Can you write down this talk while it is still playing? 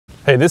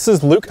Hey, this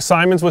is Luke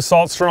Simons with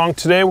Salt Strong.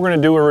 Today we're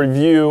going to do a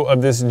review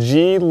of this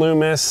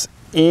Loomis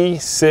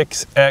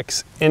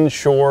E6X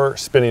Inshore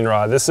spinning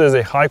rod. This is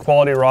a high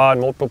quality rod.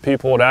 Multiple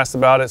people had asked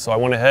about it, so I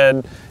went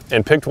ahead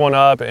and picked one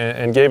up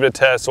and gave it a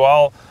test.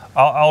 So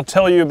I'll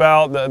tell you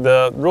about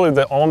really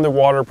the on the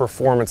water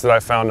performance that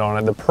I found on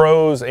it, the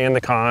pros and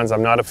the cons.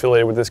 I'm not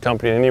affiliated with this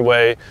company in any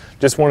way.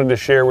 Just wanted to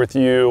share with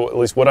you at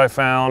least what I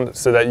found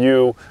so that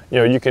you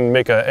can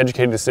make an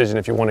educated decision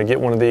if you want to get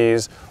one of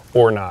these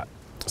or not.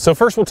 So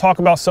first we'll talk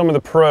about some of the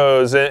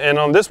pros, and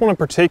on this one in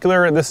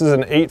particular, this is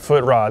an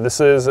 8-foot rod.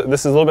 This is a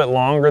little bit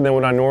longer than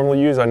what I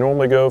normally use. I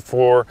normally go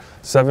for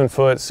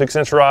 7-foot,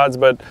 6-inch rods,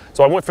 but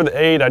so I went for the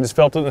 8. I just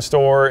felt it in the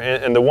store,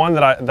 and the one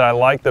that I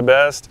liked the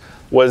best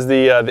was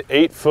the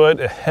 8-foot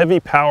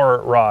heavy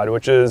power rod,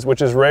 which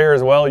is rare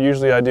as well.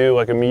 Usually I do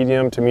like a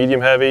medium to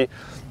medium heavy,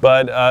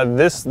 but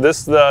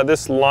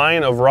this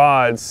line of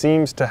rods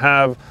seems to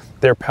have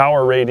their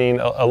power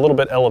rating a little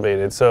bit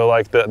elevated. So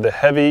like the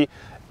heavy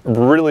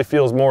really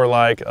feels more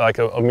like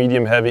a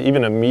medium heavy,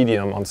 even a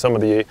medium on some of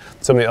the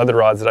other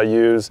rods that I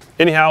use.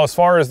 Anyhow, as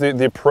far as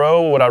the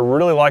pro, what I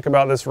really like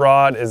about this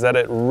rod is that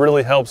it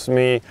really helps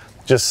me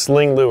just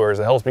sling lures.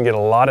 It helps me get a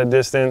lot of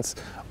distance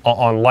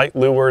on light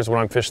lures when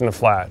I'm fishing the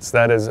flats.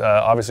 That is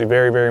obviously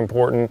very, very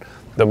important.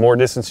 The more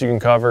distance you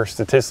can cover,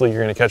 statistically,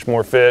 you're gonna catch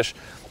more fish.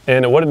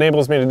 And what it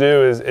enables me to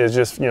do is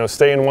just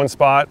stay in one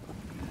spot.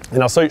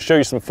 And I'll show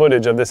you some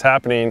footage of this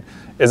happening.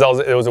 It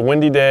was a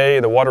windy day,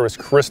 the water was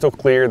crystal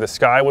clear, the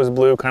sky was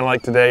blue, kind of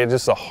like today. It's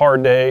just a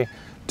hard day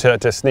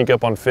to sneak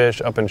up on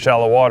fish up in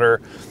shallow water.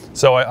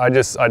 So I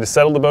just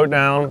settled the boat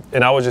down,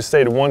 and I was just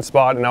stayed in one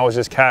spot, and I was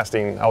just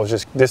casting. I was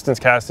just distance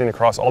casting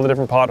across all the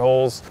different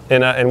potholes.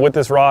 And with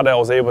this rod, I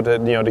was able to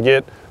to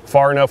get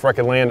far enough where I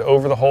could land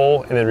over the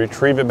hole and then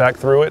retrieve it back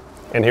through it.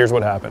 And here's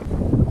what happened.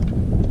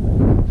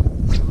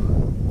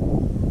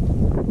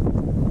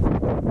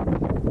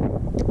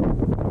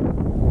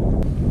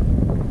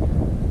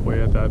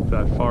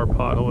 That far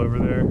pothole over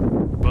there,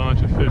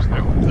 bunch of fish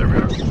there. There we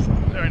are.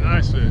 Very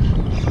nice fish.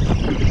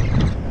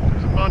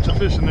 There's a bunch of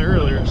fish in there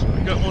earlier, so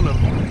I got one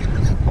of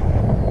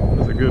them.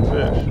 That's a good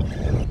fish.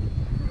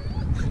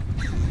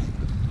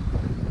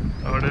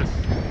 Oh,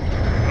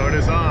 it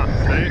is on.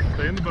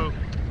 Stay in the boat.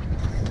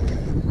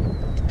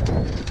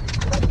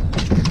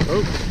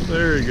 Oh,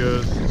 there he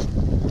goes.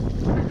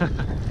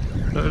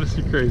 Notice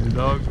you crazy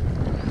dog.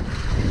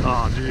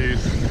 Oh,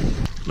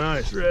 jeez.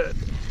 Nice red.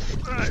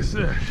 Nice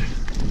fish.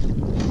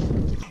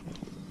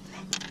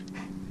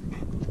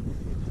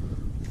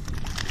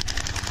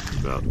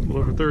 About a little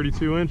over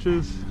 32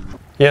 inches.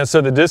 Yeah, so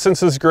the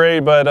distance is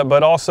great,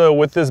 but also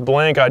with this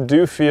blank, I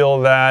do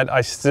feel that I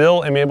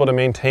still am able to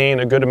maintain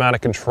a good amount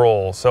of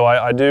control. So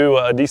I do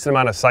a decent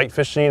amount of sight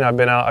fishing.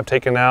 I've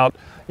taken out,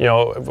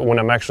 when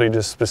I'm actually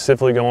just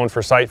specifically going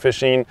for sight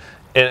fishing.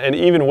 And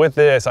even with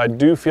this, I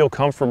do feel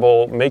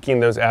comfortable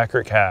making those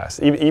accurate casts,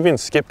 even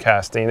skip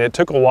casting. It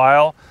took a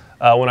while.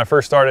 When I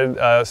first started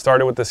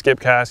with the skip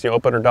cast,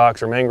 up under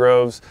docks or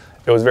mangroves,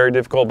 it was very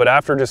difficult. But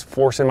after just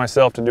forcing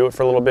myself to do it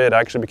for a little bit, I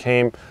actually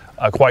became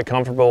quite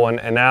comfortable.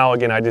 And now,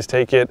 again, I just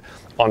take it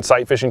on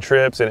sight fishing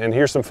trips. And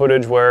here's some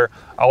footage where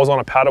I was on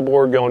a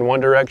paddleboard going one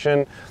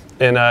direction,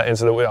 and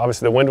so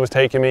obviously the wind was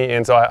taking me.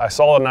 And so I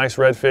saw a nice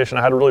redfish, and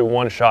I had really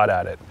one shot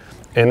at it.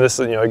 And this,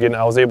 again,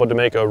 I was able to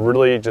make a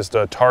really just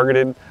a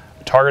targeted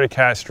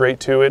cast straight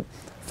to it.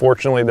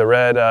 Fortunately, the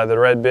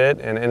red bit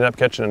and ended up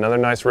catching another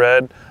nice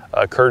red.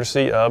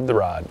 Courtesy of the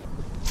rod.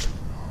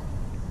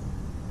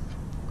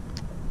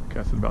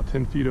 Casted about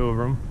 10 feet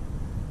over him.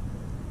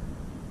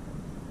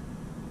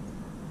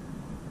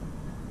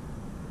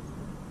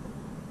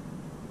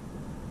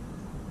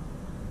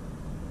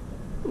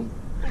 Oh,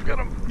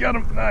 got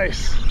him,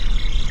 nice.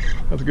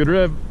 That's a good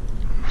red.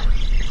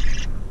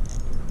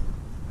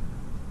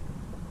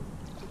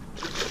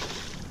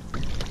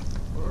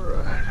 All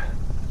right,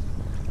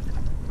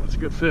 that's a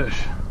good fish.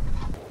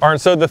 All right,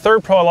 so the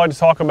third pro I'd like to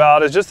talk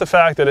about is just the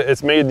fact that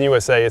it's made in the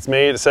USA. It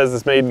says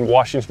it's made in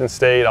Washington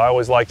State. I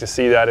always like to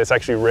see that. It's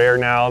actually rare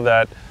now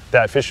that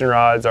fishing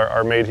rods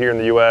are made here in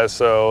the US,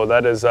 so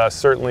that is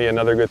certainly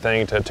another good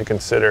thing to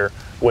consider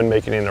when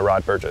making a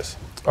rod purchase.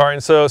 All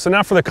right, so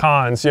now for the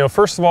cons.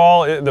 First of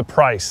all, the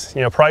price.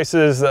 Price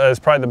is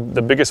probably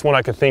the biggest one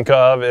I could think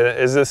of.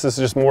 This is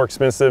just more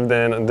expensive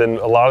than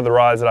a lot of the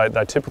rods that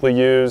I typically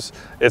use.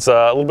 It's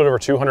a little bit over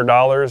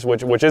 $200,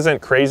 which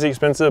isn't crazy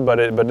expensive, but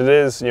it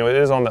is it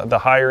is on the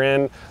higher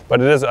end.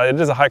 But it is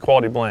a high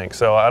quality blank,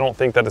 so I don't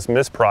think that it's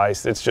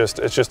mispriced. It's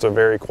just a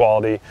very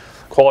quality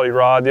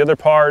rod. The other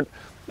part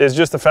is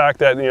just the fact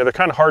that they're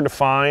kind of hard to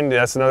find.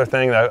 That's another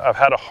thing that I've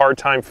had a hard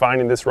time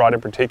finding this rod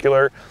in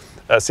particular.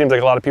 Seems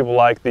like a lot of people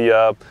like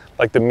the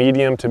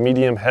medium to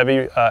medium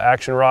heavy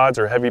action rods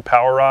or heavy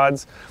power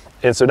rods,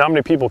 and so not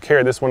many people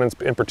carry this one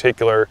in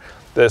particular.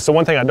 So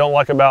one thing I don't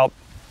like about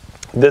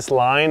this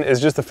line is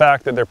just the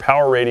fact that their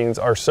power ratings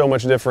are so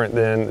much different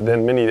than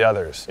many of the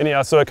others.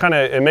 Anyhow, so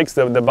it makes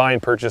the buy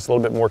and purchase a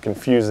little bit more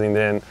confusing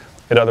than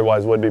it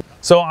otherwise would be.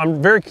 So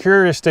I'm very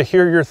curious to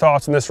hear your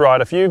thoughts on this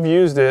rod. If you've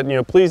used it,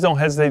 please don't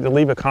hesitate to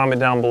leave a comment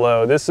down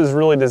below. This is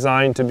really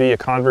designed to be a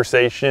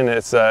conversation.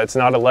 It's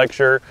not a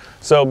lecture.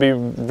 So be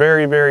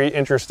very, very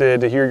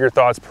interested to hear your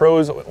thoughts,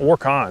 pros or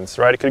cons,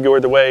 right? It could go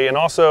either way. And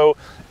also,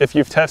 if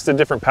you've tested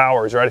different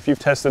powers, right? If you've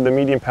tested the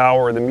medium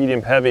power or the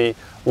medium heavy,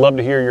 love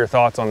to hear your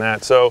thoughts on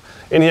that. So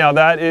anyhow,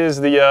 that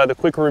is the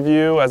quick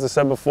review. As I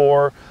said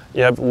before,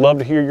 I'd love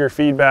to hear your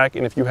feedback,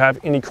 and if you have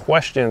any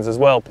questions as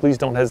well, please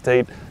don't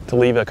hesitate to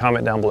leave a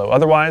comment down below.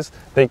 Otherwise,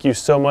 thank you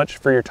so much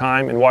for your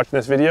time in watching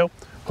this video.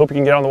 Hope you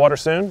can get on the water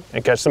soon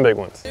and catch some big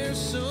ones. There's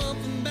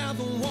something about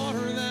the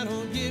water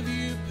that'll give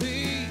you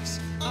peace,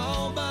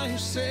 all by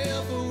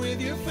yourself or with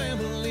your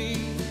family.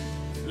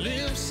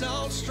 Live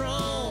salt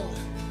strong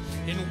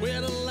and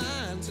where the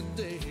line